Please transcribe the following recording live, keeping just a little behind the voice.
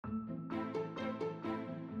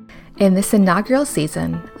In this inaugural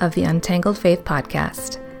season of the Untangled Faith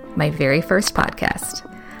podcast, my very first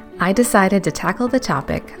podcast, I decided to tackle the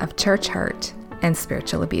topic of church hurt and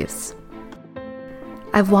spiritual abuse.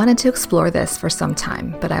 I've wanted to explore this for some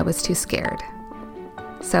time, but I was too scared.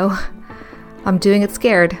 So, I'm doing it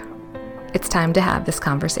scared. It's time to have this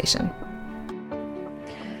conversation.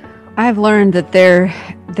 I've learned that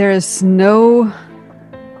there's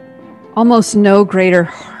almost no greater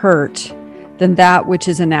hurt than that which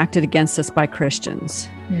is enacted against us by Christians.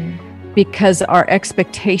 Because our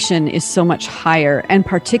expectation is so much higher, and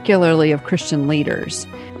particularly of Christian leaders.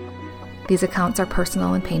 These accounts are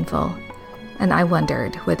personal and painful, and I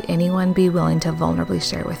wondered, would anyone be willing to vulnerably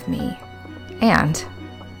share with me and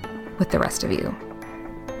with the rest of you?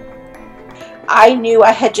 I knew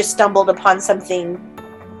I had just stumbled upon something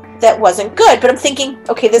that wasn't good, but I'm thinking,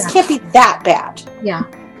 okay, this can't be that bad. Yeah.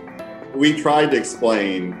 We tried to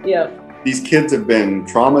explain, these kids have been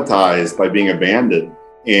traumatized by being abandoned,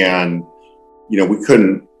 and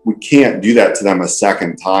we can't do that to them a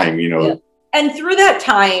second time. And through that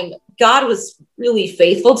time, God was really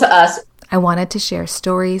faithful to us. I wanted to share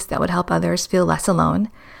stories that would help others feel less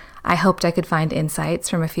alone. I hoped I could find insights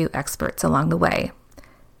from a few experts along the way.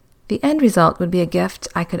 The end result would be a gift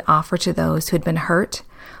I could offer to those who had been hurt,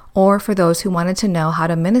 or for those who wanted to know how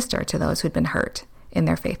to minister to those who'd been hurt in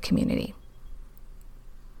their faith community.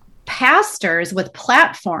 Pastors with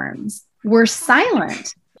platforms were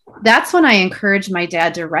silent. That's when I encouraged my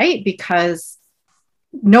dad to write, because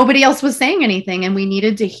nobody else was saying anything and we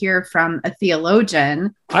needed to hear from a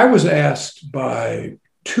theologian. I was asked by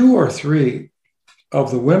 2 or 3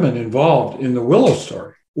 of the women involved in the Willow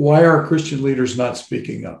story, why are Christian leaders not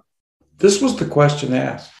speaking up? This was the question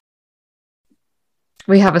asked.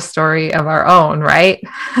 We have a story of our own, right?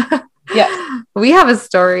 Yeah. We have a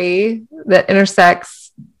story that intersects,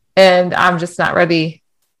 and I'm just not ready.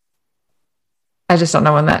 I just don't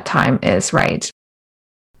know when that time is right.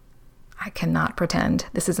 I cannot pretend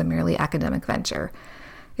this is a merely academic venture.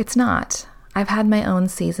 It's not. I've had my own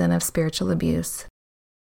season of spiritual abuse.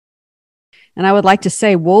 And I would like to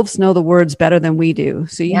say wolves know the words better than we do.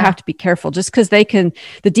 So you have to be careful, just because the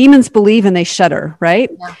demons believe and they shudder, right?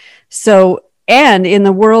 Yeah. So, and in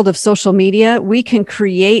the world of social media, we can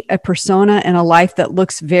create a persona and a life that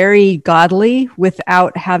looks very godly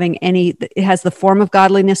without having it has the form of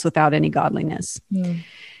godliness without any godliness.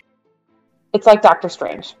 It's like Dr.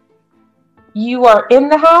 Strange. You are in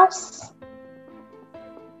the house,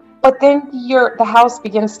 but then the house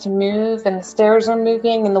begins to move, and the stairs are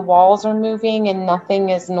moving and the walls are moving, and nothing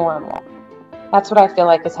is normal. That's what I feel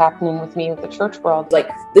like is happening with me with the church world. Like,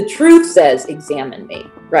 the truth says, examine me,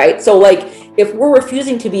 right? So if we're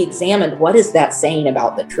refusing to be examined, what is that saying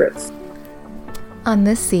about the truth? On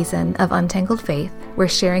this season of Untangled Faith, we're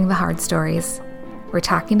sharing the hard stories. We're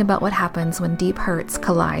talking about what happens when deep hurts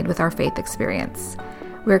collide with our faith experience.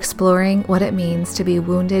 We're exploring what it means to be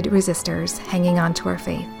wounded resistors hanging on to our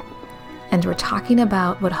faith. And we're talking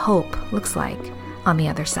about what hope looks like on the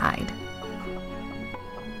other side.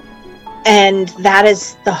 And that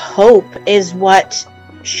is the hope, is what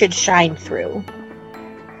should shine through.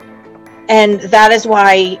 And that is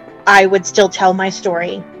why I would still tell my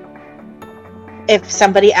story. If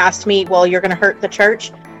somebody asked me, well, you're going to hurt the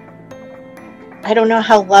church, I don't know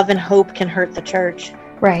how love and hope can hurt the church.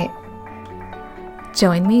 Right.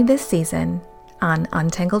 Join me this season on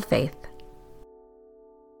Untangled Faith.